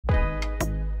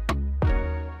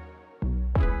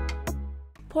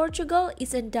Portugal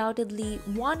is undoubtedly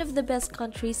one of the best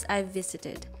countries I've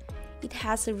visited. It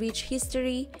has a rich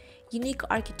history, unique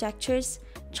architectures,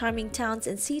 charming towns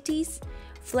and cities,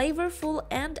 flavorful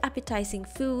and appetizing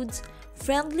foods,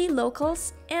 friendly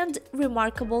locals, and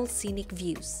remarkable scenic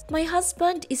views. My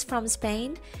husband is from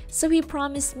Spain, so he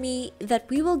promised me that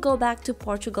we will go back to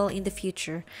Portugal in the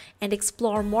future and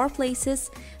explore more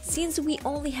places since we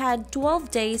only had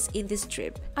 12 days in this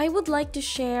trip. I would like to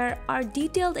share our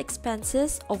detailed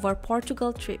expenses of our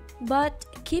Portugal trip, but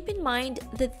keep in mind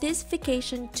that this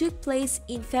vacation took place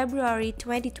in February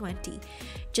 2020,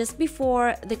 just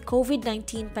before the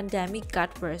COVID-19 pandemic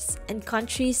got worse and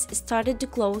countries started to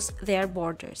close their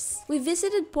borders. We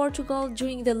visited Portugal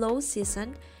during the low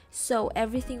season, so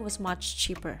everything was much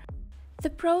cheaper. The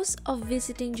pros of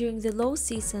visiting during the low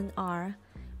season are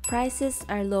prices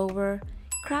are lower,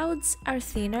 crowds are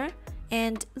thinner,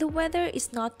 and the weather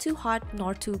is not too hot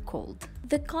nor too cold.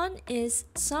 The con is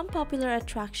some popular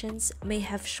attractions may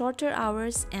have shorter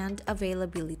hours and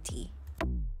availability.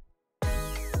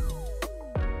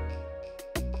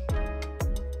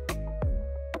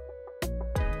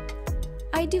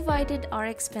 I divided our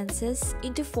expenses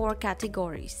into 4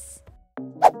 categories.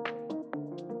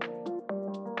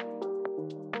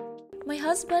 My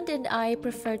husband and I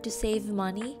prefer to save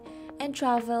money and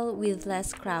travel with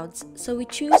less crowds, so we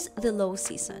choose the low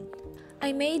season.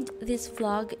 I made this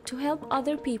vlog to help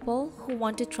other people who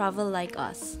want to travel like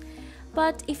us.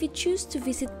 But if you choose to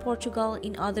visit Portugal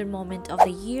in other moments of the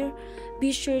year,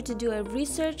 be sure to do a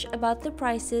research about the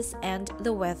prices and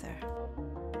the weather.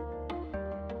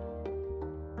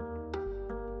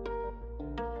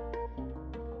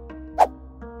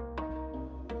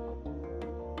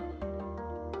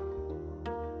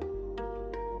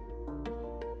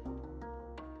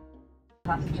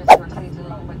 Passengers who are seated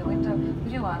along by the window,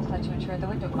 we do ask that you ensure the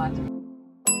window blinds are.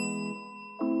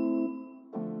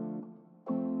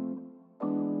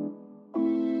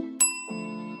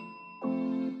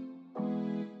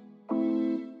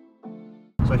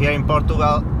 So here in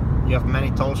Portugal, you have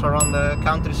many tolls around the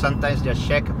country. Sometimes just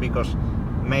check because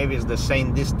maybe it's the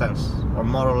same distance or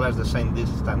more or less the same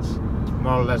distance,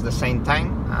 more or less the same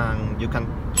time, and you can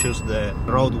choose the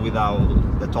road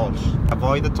without the tolls.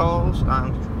 Avoid the tolls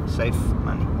and save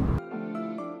money.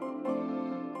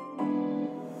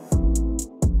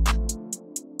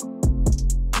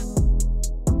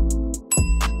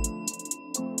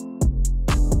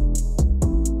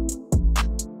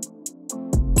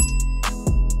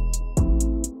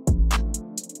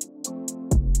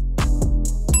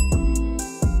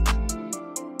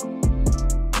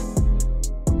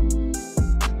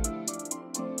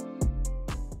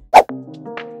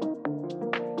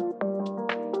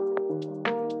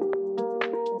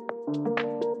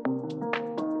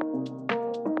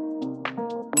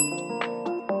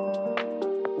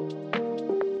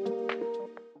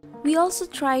 We also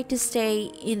try to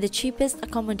stay in the cheapest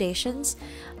accommodations,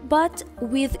 but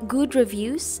with good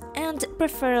reviews and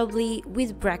preferably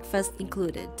with breakfast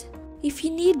included. If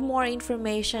you need more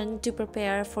information to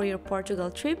prepare for your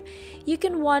Portugal trip, you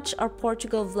can watch our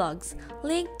Portugal vlogs,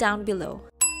 linked down below.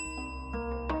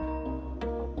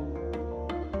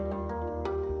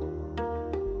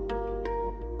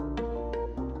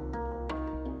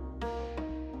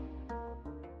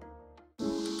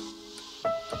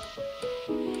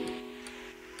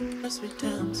 As we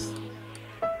dance,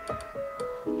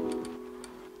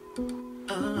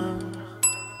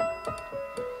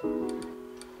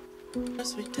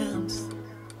 as we dance,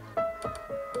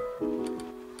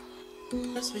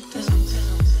 as we dance,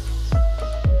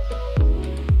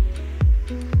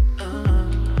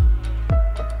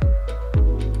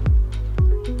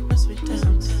 as we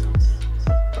dance.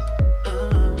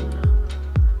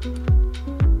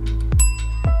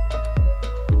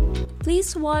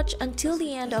 Please watch until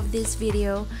the end of this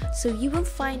video so you will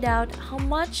find out how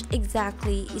much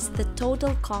exactly is the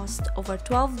total cost of our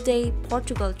 12-day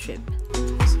Portugal trip.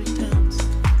 As we dance,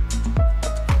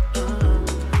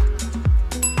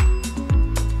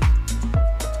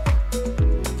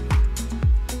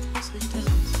 as we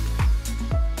dance.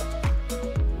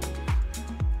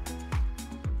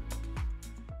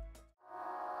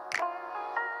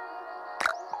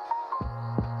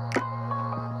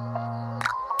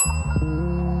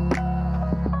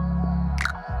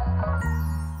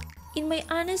 In my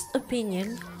honest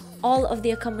opinion, all of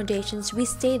the accommodations we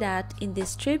stayed at in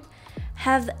this trip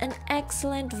have an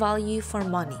excellent value for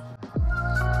money.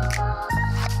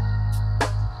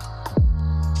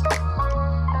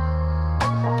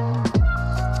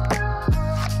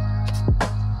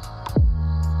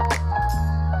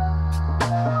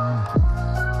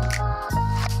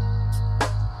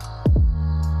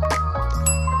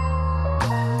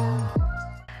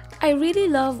 I really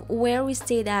love where we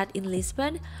stayed at in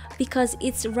Lisbon because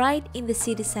it's right in the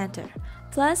city center.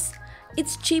 Plus,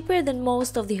 it's cheaper than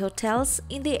most of the hotels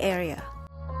in the area.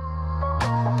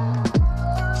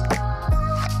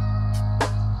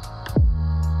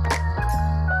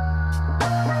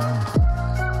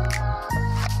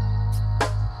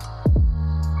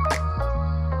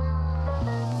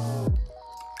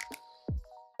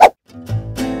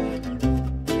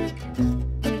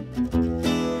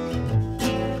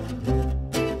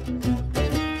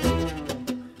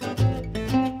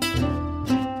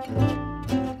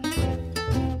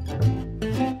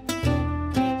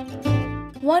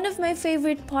 One of my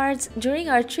favorite parts during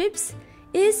our trips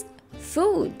is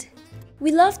food.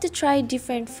 We love to try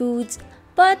different foods,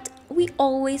 but we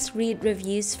always read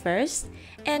reviews first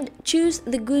and choose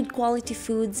the good quality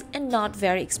foods and not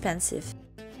very expensive.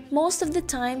 Most of the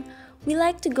time, we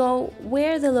like to go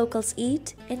where the locals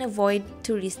eat and avoid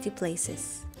touristy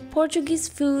places. Portuguese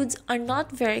foods are not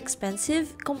very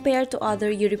expensive compared to other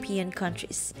European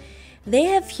countries. They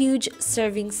have huge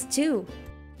servings too.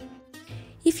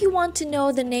 If you want to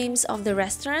know the names of the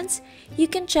restaurants, you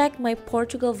can check my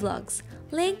Portugal vlogs,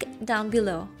 link down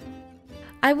below.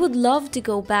 I would love to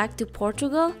go back to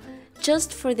Portugal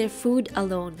just for their food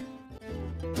alone.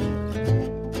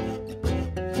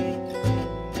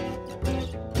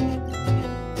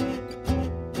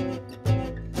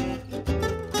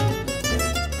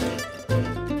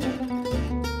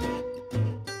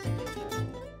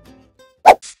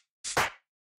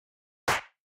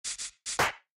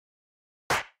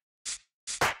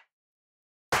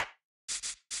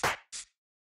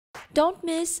 Don't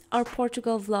miss our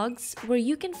Portugal vlogs where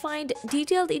you can find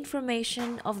detailed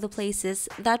information of the places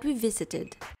that we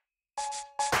visited.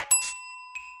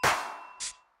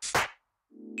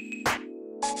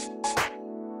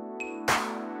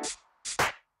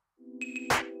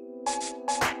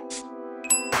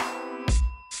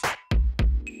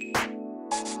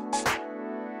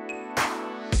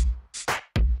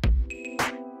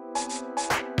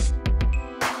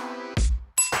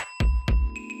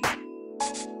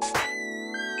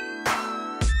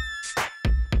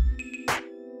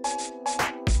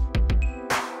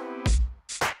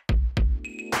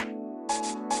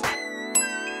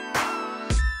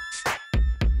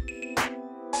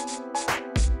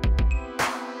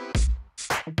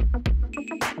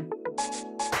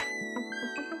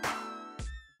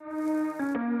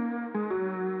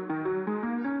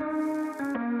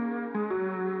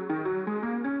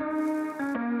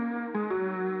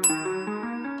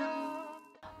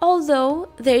 Although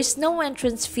there is no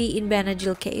entrance fee in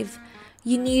Benadryl Cave,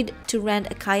 you need to rent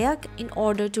a kayak in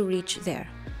order to reach there.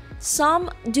 Some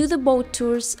do the boat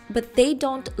tours, but they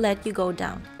don't let you go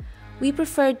down. We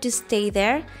preferred to stay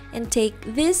there and take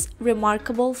this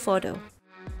remarkable photo.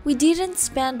 We didn't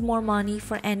spend more money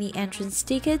for any entrance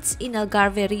tickets in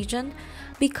Algarve region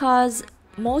because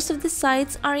most of the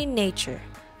sites are in nature.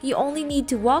 You only need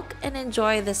to walk and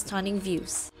enjoy the stunning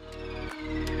views.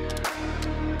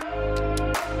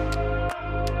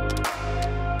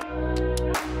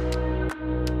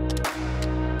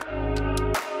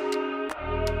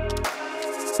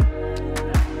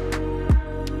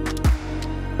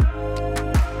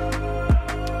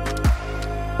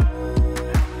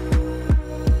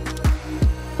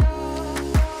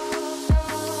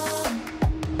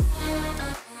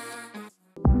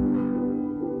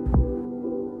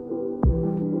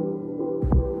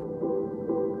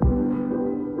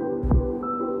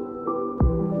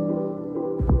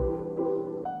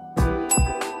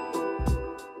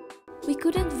 We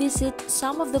couldn't visit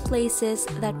some of the places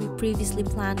that we previously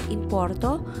planned in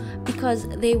Porto because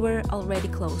they were already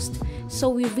closed, so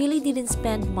we really didn't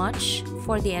spend much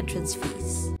for the entrance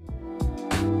fees.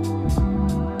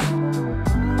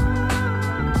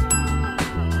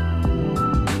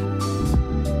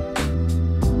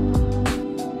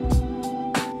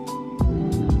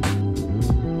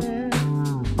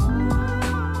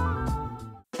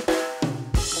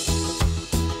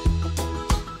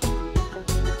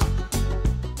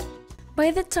 By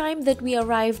the time that we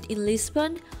arrived in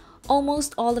Lisbon,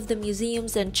 almost all of the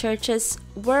museums and churches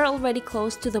were already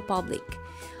closed to the public.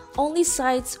 Only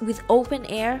sites with open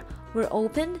air were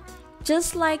open,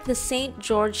 just like the St.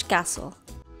 George Castle.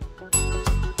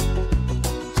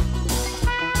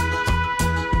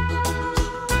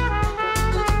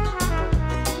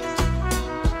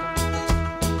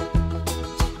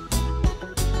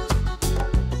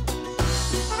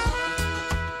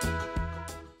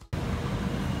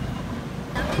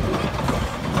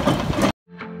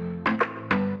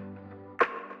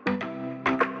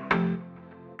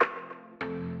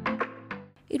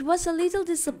 It was a little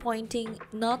disappointing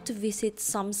not to visit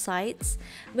some sites,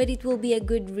 but it will be a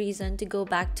good reason to go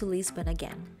back to Lisbon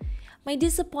again. My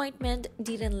disappointment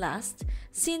didn't last,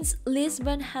 since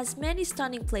Lisbon has many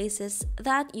stunning places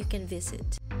that you can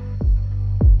visit.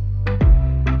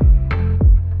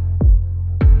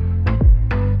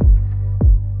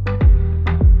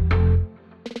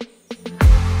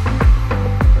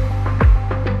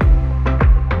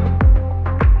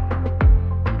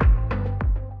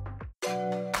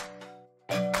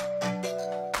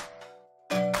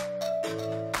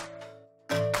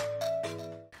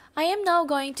 I am now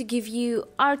going to give you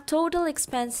our total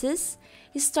expenses,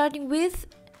 starting with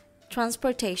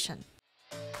transportation.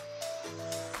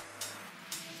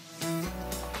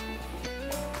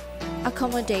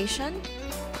 Accommodation,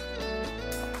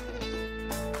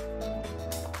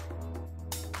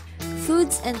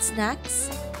 foods and snacks,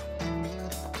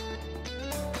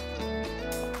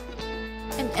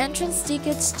 and entrance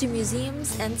tickets to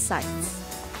museums and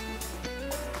sites.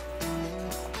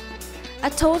 A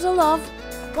total of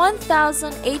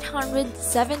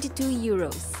 1,872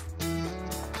 euros.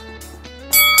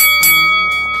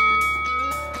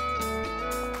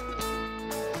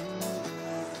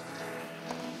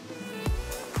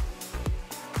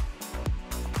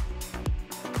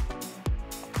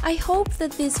 I hope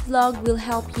that this vlog will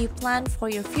help you plan for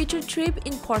your future trip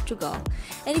in Portugal.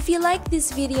 And if you like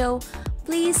this video,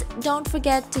 please don't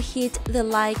forget to hit the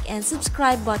like and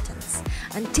subscribe buttons.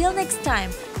 Until next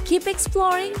time, keep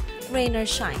exploring, rain or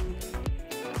shine.